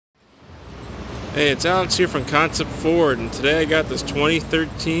Hey, it's Alex here from Concept Ford, and today I got this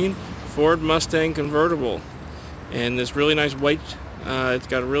 2013 Ford Mustang convertible, and this really nice white. It's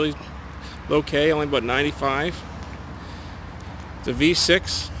got a really low K, only about 95. It's a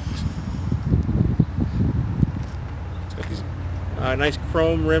V6. It's got these nice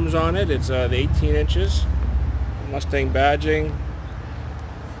chrome rims on it. It's the 18 inches. Mustang badging.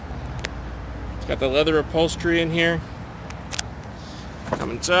 It's got the leather upholstery in here.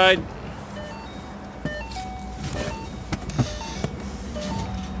 Come inside.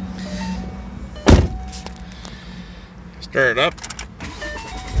 Start it up.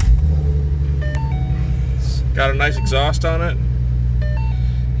 It's got a nice exhaust on it.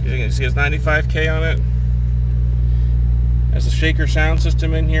 You can see it's 95K on it. Has a shaker sound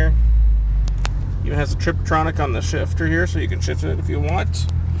system in here. Even has a Triptronic on the shifter here, so you can shift it if you want.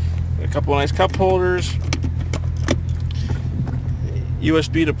 Got a couple of nice cup holders.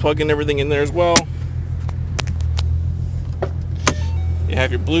 USB to plug in everything in there as well. You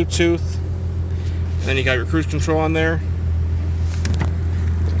have your Bluetooth. And then you got your cruise control on there.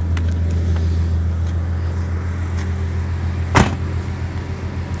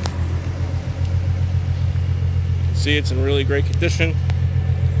 See, it's in really great condition.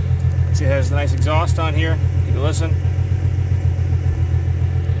 See, it has a nice exhaust on here. You can listen.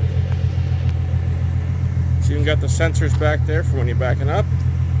 So you even got the sensors back there for when you're backing up.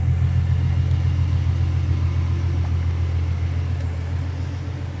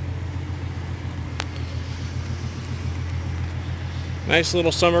 Nice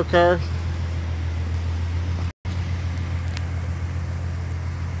little summer car.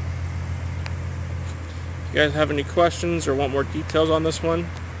 If you guys have any questions or want more details on this one,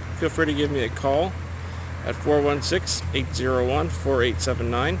 feel free to give me a call at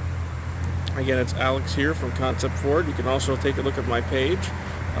 416-801-4879. Again, it's Alex here from Concept Ford. You can also take a look at my page,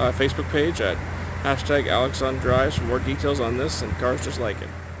 Facebook page at #AlexOnDrives for more details on this and cars just like it.